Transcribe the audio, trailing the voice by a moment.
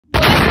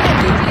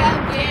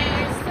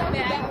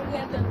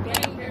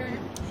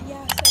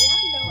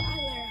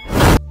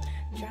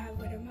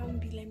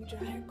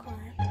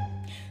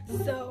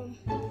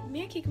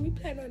kicking. We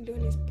plan on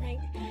doing this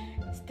prank,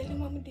 stealing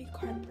Mommadee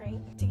car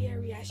prank to get her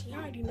reaction. You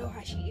already know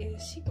how she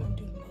is. She gonna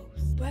do the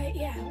most. But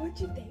yeah, what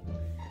you think?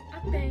 I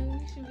think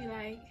we should be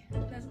like,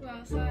 let's go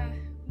outside.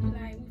 Be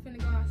like, we finna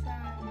go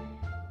outside,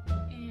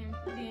 and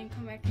then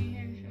come back in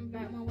here and be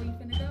like, Mom, where you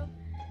finna go?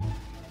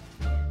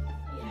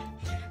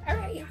 Yeah. All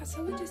right, y'all.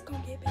 So we just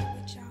gonna get back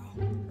with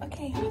y'all.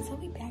 Okay, y'all. So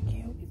we back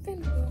here. We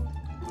finna go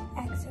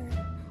ask her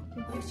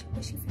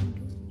what she finna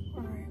do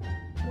or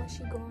what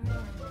she going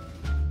on.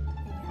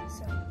 Yeah.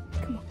 So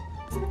come on.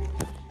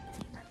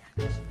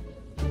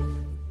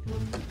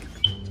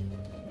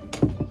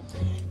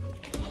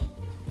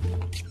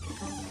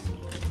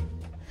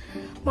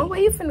 Mom,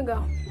 where you finna go?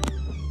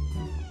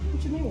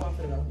 What you mean where I'm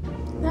finna go?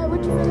 No,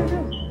 what you finna do?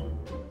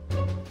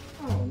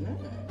 Oh, no.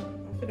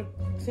 I'm finna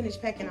finish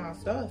packing our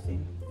stuff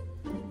and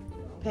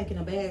packing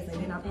the bags,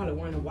 and then I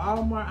probably run to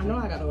Walmart. I know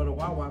I gotta go to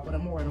Walmart, but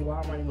I'm gonna run to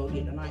Walmart and go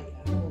get tonight.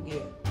 I'm gonna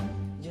get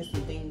just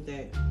some things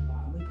that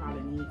we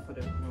probably need for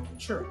the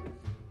trip.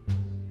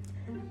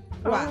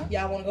 Why?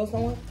 Y'all wanna go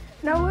somewhere?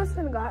 No, we're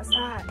finna go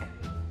outside.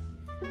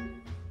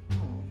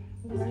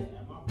 Okay.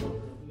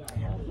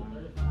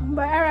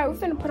 But alright, we're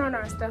finna put on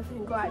our stuff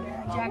and go out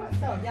there.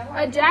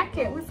 A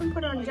jacket. We're finna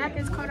put on a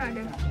jacket. It's cold out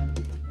there.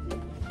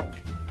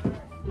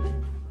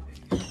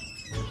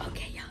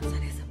 Okay, y'all, so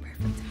that's a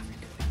perfect time to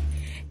do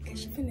it. And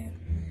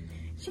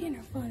she in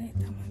her phone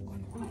and I'm going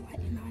to Walmart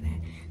and all that.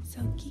 So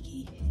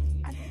Kiki,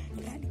 I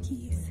got the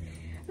keys.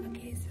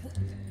 Okay, so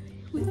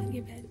we're gonna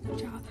get back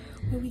with y'all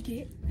when we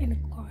get in the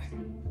car.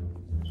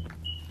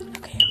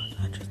 Okay,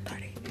 y'all, I just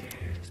started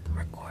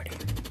recording.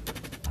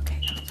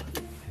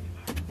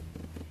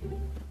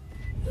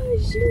 Oh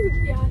shoot,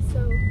 y'all, so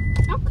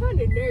I'm kind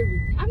of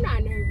nervous. I'm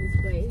not nervous,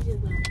 but it's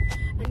just like,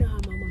 I know how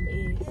my mama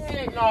is.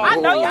 No. I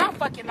know y'all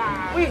fucking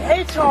lying. We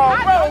hate y'all,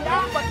 bro.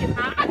 Y'all fucking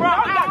lying. Bro,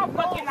 y'all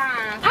fucking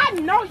lying. I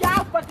know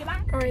y'all fucking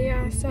lying. Alright,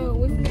 y'all, so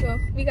we're finna go.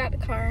 We got the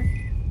car.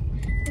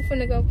 We're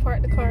finna go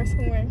park the car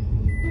somewhere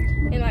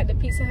in like the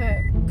Pizza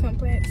Hut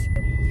complex.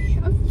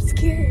 I'm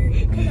scared,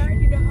 because I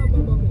already know how my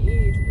mama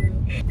is,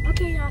 bro.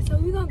 Okay, y'all, so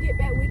we're gonna get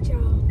back with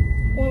y'all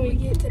when we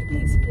get to the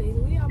pizza place.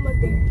 We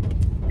almost there.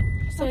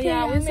 So okay,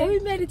 yeah, we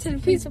made it to the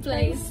pizza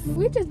place.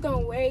 We just gonna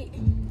wait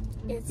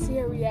and see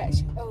her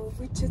reaction. Oh,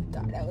 we just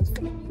thought that was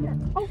gonna be her.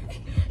 Oh,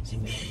 so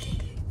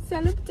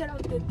let me tell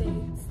you the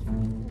things.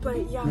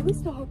 But y'all, we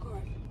stole her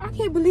car. I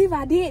can't believe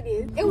I did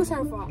this. It was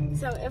her fault.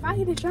 So if I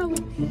hit the trouble,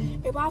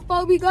 if our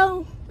phone be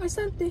gone or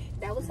something,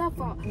 that was her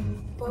fault.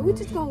 But we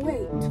just gonna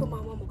wait till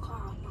my mama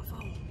call my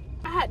phone.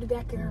 I had to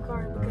back in her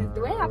car because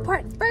the way I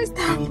parked the first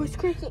time was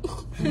crooked.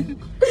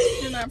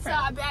 So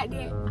I backed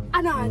in.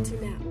 I know how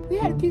to now. We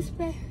had a pizza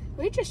place.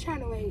 We're just trying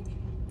to wait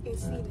and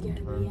see to get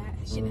her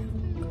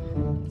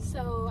reaction.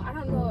 So I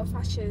don't know if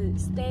I should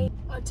stay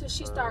until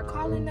she start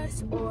calling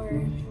us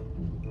or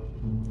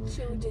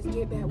should we just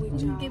get back with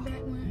y'all? Get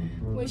back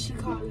when she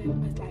calling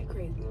us like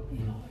crazy.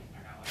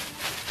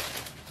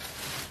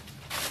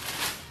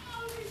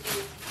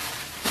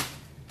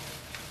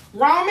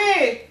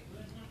 Romy!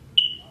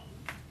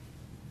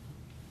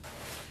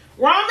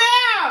 Romy!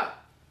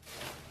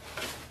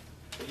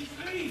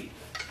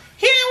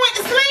 He ain't went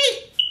to sleep?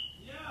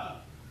 Yeah.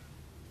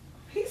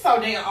 He's so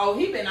damn old.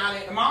 He been out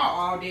at the mall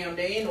all damn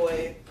day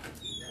anyway.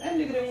 That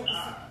nigga didn't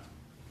want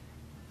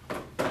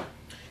to.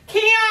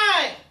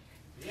 Keon!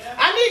 Yeah?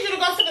 I need you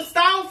to go to the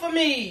store for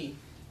me.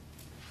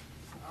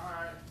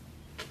 Alright.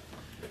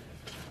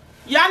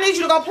 Y'all need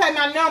you to go play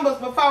my numbers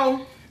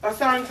before a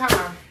certain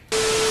time.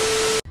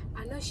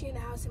 I know she in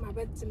the house and my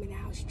brother's in the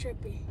house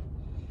tripping,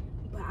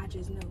 but I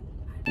just know.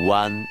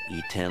 One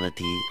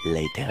eternity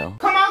later.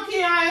 Come on,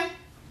 Keon.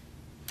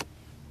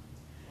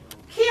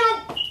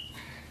 Keon.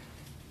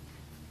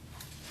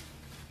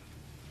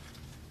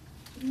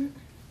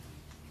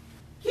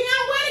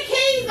 Keon, where the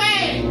keys at?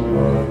 I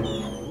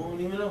don't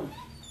even know.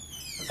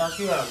 I thought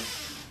you had them.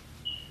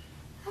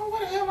 Oh,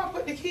 where the hell I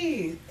put the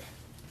keys?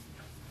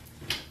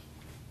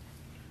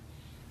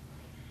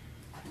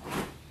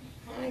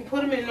 I ain't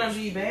put them in none of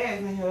these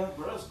bags in here.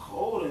 Bro, it's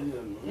cold in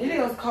here, man. It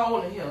is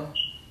cold in here.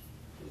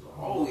 It's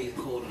always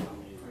cold in here.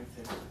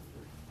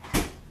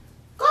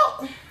 Go.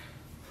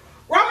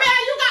 Romeo,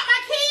 you got my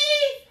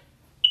keys?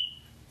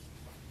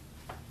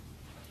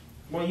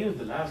 Boy, you was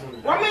the last one.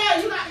 Romeo,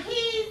 you got the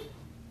keys?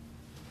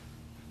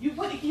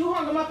 You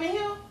hung them up in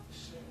here?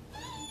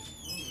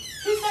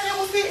 He said it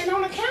was sitting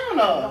on the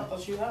counter. I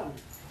thought you had them.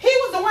 He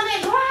was the one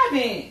that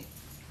driving.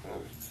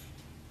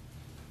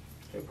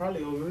 They're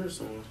probably over here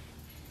somewhere.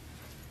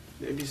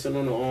 They be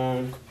sitting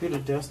on the computer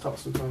desktop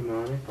sometime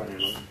now. They probably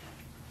know.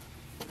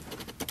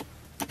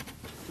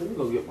 Let me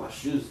go get my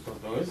shoes.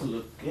 Though.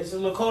 It's a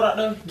little cold out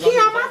there.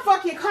 Keon, my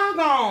fucking car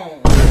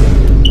gone.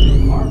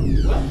 What?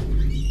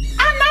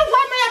 I know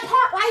Romeo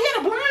Park right here.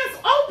 The blinds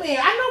open.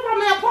 I know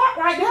Romeo Park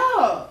right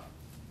there.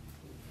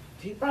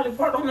 He probably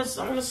parked on the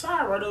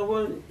side right there.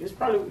 Well, it's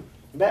probably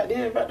back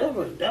there, but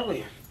that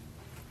way.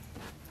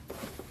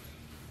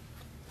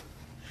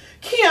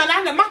 Keon,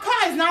 I know my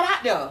car is not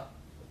out there.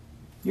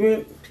 You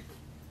ain't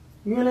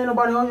let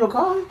nobody hold your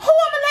car? Who am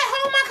I let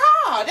hold my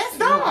car? That's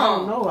dumb. I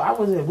don't know. I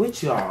wasn't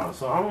with y'all,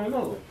 so I don't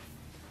know.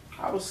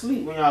 I was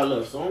asleep when y'all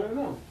left, so I don't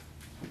know.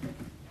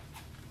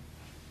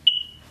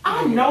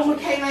 I know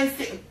Mikayla ain't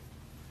sitting.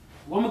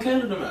 What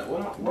Mikayla them at?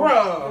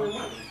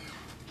 Bruh.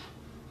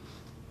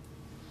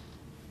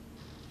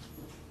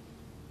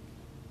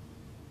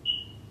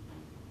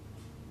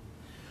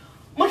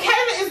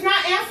 Mikayla is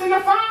not answering the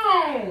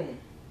phone.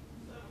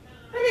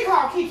 Let me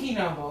call Kiki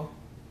number.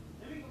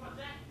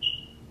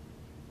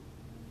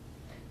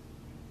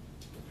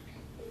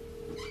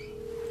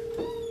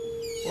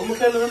 What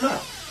Mikayla them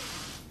at?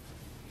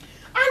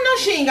 I know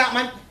she ain't got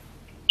my...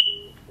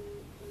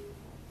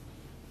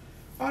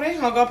 Oh, they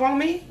hung up on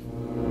me?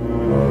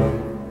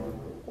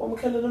 What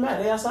Mikayla them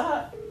at? They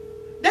outside?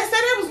 They said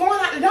they was going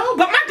out the door,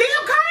 but my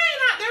damn car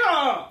ain't out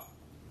there.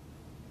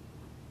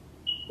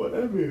 What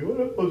that mean? What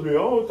that supposed to be? I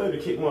don't think the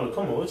kid want to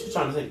come on. What you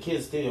trying to say? The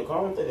kids steal your car?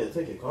 I don't think they'll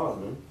take your car,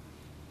 man.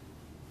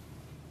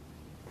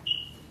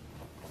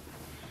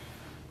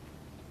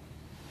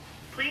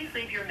 Please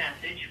leave your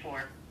message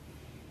for...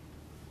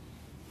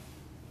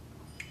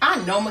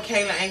 I know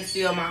Mikayla ain't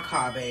steal my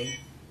car, babe.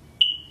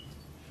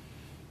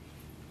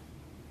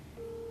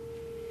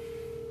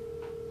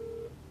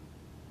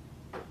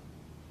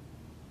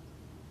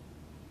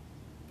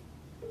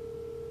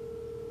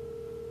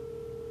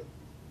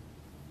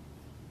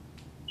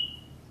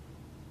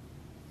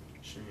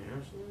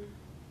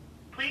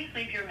 Please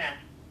leave your message.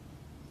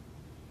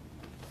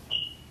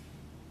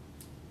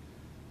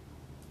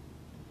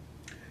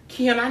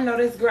 Kim, I know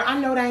this girl. I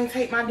know they ain't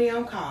take my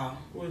damn car.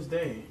 Where's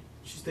they?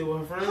 She still with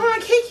her friend? Huh,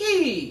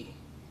 Kiki?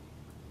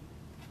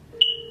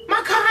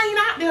 My car ain't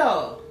out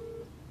there.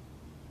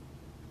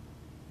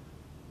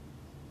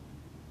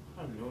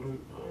 I know them.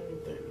 I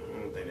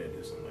don't think they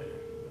do something like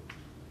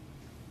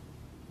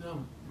that. No,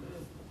 man.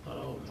 I thought I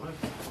was my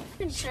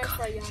car. She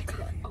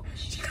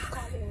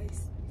called us.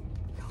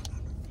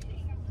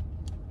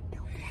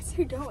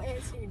 Don't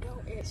answer.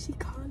 She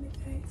calling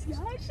us.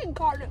 Y'all, she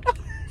calling us.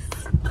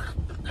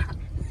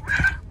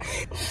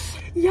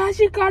 Y'all,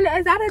 she calling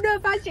us. I don't know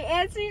if I should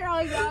answer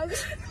or y'all.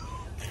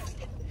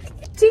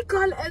 She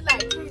calling us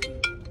like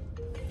crazy.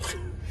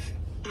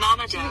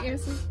 Mommadee.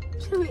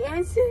 Should we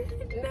answer?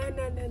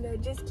 No.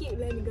 Just keep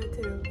letting me go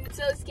to them. I'm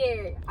so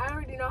scared. I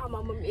already know how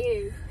my mom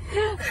is.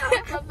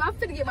 I'm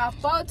finna get my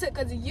phone took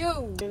because of you.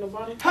 Ain't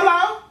nobody?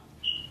 Hello?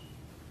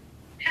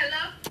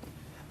 Hello?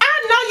 I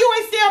know you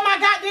ain't steal my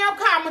goddamn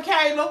car,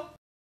 Mikayla.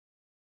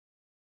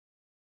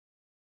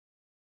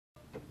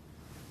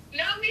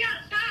 No, we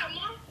outside,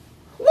 Mom.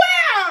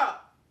 Where?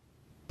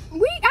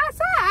 We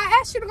outside. I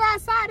asked you to go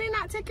outside and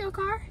not take your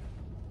car.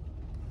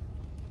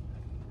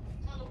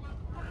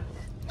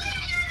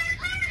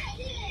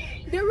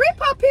 The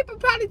repo people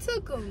probably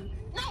took them.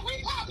 No,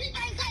 repo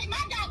people ain't take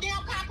my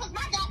goddamn car because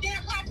my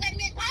goddamn car take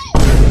me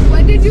paid.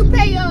 But did you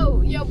pay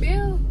your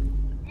bill?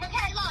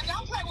 Mikayla,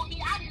 don't play with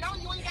me. I know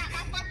you ain't got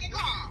my fucking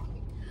car.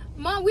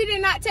 Mom, we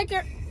did not take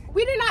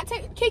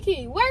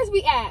Kiki. Where's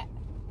we at?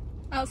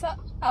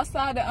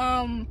 Outside the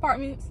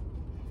apartments.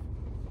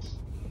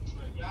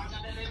 Y'all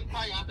got that in the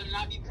car. Y'all better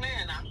not be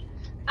playing now.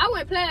 I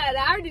wouldn't play that.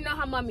 I already know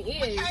how mommy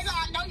is. Mikayla,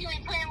 I know you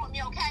ain't playing with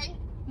me, okay?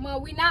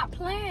 Mom, we not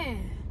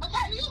playing.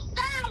 Mikayla, you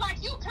sound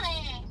like you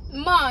playing.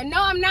 Mom, no,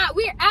 I'm not.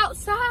 We're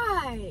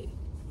outside.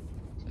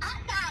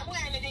 Outside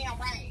wearing the damn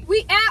rain.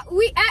 We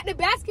at the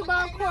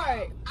basketball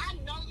court. I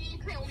know you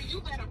ain't playing with me.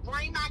 You better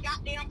bring my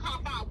goddamn car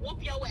if I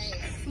whoop your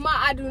ass. Mom,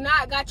 I do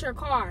not got your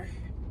car.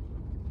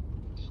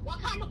 Well,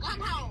 come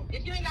home.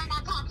 If you ain't got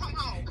my car, come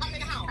home. Come in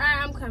the house. All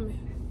right, I'm coming.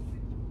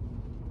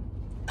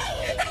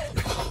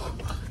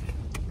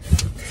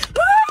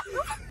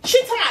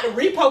 She talking about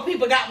the repo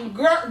people got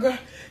girl.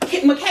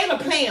 Mikayla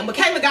playing.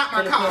 Mikayla got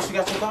my car. She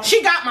got your car?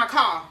 She got my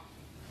car.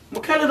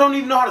 Mikayla don't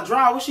even know how to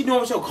drive. What's she doing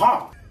with your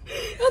car?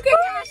 Okay,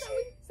 guys,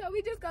 so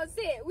we just gonna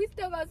sit. We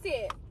still gonna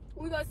sit.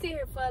 We gonna sit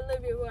here for a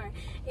little bit more,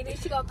 and then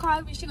she gonna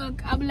call me. I'm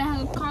gonna let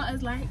her call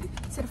us like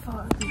to the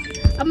phone.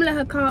 I'm gonna let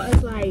her call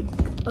us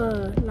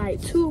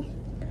like 2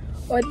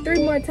 or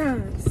 3 more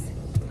times,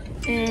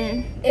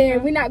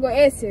 and we not gonna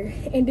answer,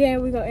 and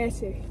then we gonna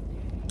answer,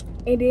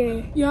 and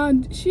then Y'all,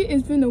 she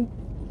is finna.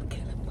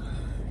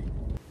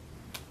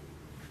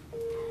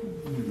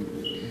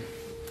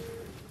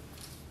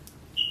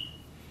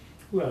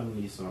 Who having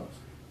these songs?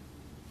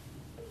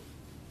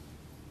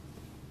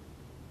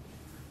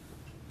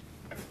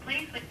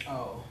 Please.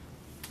 Oh.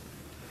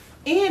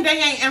 And they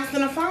ain't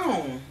answering the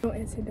phone. don't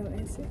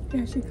answer.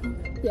 Yeah, she called.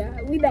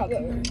 Yeah, we not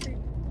gonna answer.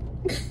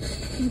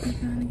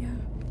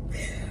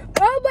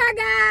 Oh my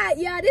God,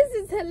 y'all, this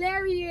is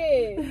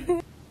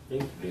hilarious.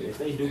 If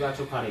they do got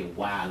your car, they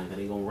wild.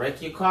 They gonna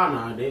wreck your car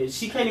now.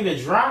 She can't even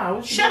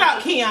drive. Shut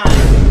up, Keon.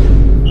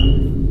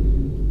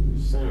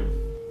 Son.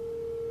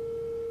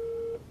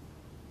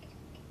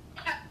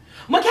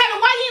 Mikayla,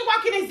 why you ain't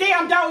walking this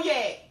damn door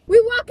yet?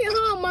 We walking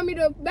home, mommy.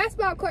 The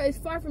basketball court is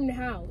far from the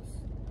house.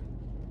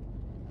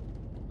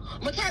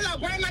 Mikayla,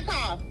 bring my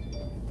car.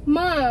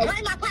 Mom.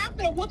 Bring my car. I'm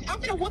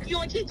finna whoop you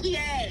and Kiki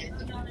ass.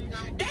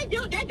 They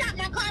got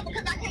my car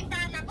because I can't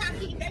find my car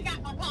keys. They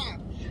got my car.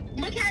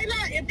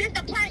 Mikayla, if this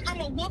a prank, I'm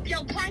gonna whoop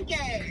your prank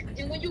ass.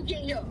 And when you get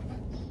here.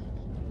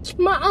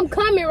 Ma, I'm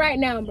coming right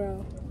now,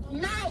 bro.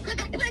 No, because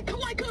I put two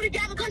and two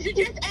together because you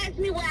just asked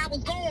me where I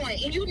was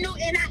going. And you knew,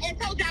 and I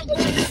told you I was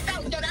going to the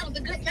store, so that was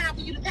a good time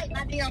for you to take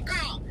my damn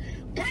car.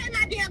 Bring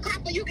my damn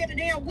car for you get a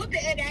damn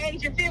whooping at the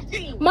age of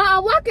 15. Ma,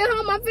 I'm walking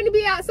home. I'm finna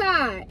be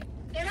outside.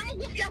 And I'm going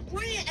to whoop your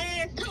friend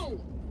ass,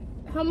 too.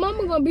 Her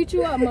mama gonna beat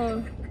you up,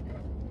 Ma.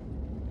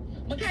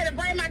 Mikayla,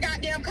 bring my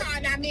goddamn car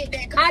and I meant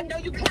that. Because I know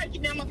you cranky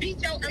me. I'm going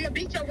to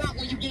beat your walk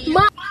when you get here.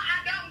 Ma,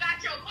 I don't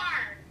got your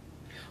car.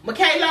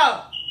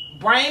 Mikayla,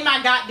 bring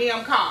my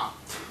goddamn car.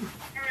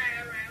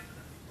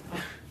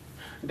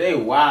 They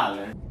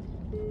wildin'.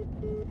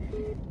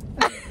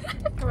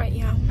 Alright,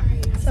 y'all.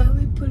 so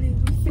we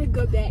finna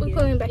go back. We're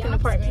pulling back in the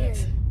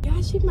apartment.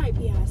 Y'all, she might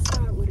be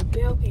outside with a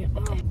belt and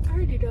I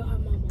already know how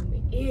my mama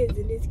is,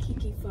 and it's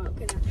Kiki fault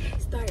because I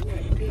started not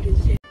to do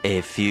this shit.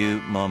 A few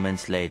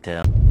moments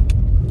later.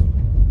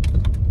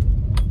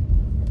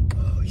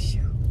 Oh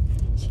shoot,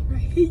 she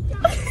right here,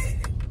 y'all.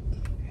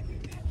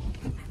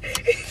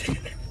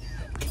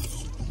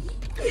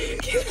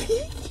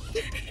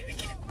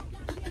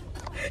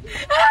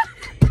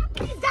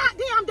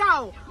 Goddamn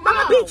dog.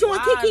 I'ma beat you on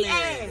Kiki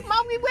ass.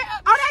 Mom, we went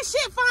up. Oh, that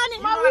shit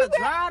funny. Mom, we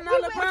drive now,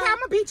 Okay,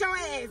 I'ma beat your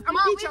ass. I'ma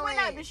beat your we went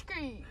out ass. the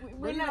street. We Bro,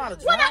 you went know how out.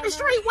 to Went out drive the now?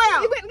 street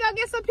well. We went to go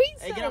get some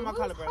pizza. Hey, get out my We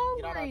collar, was bro.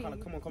 Get out my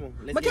hungry. collar. Come on.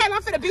 Let's Mikayla,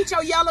 I'm finna beat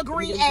your yellow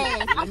green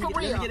ass. I'm for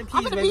real. Let me get the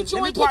I'm keys, finna baby. beat you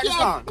Let and me park Kiki this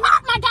ass. car.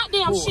 Pop my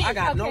goddamn Cool, shit. I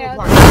got no Okay,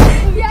 more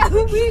okay.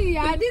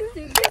 Yeah, this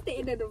is the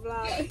end of the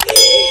vlog.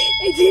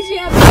 And DJ,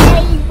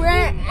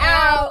 I'm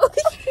out.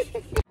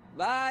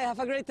 Bye, have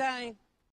a great time.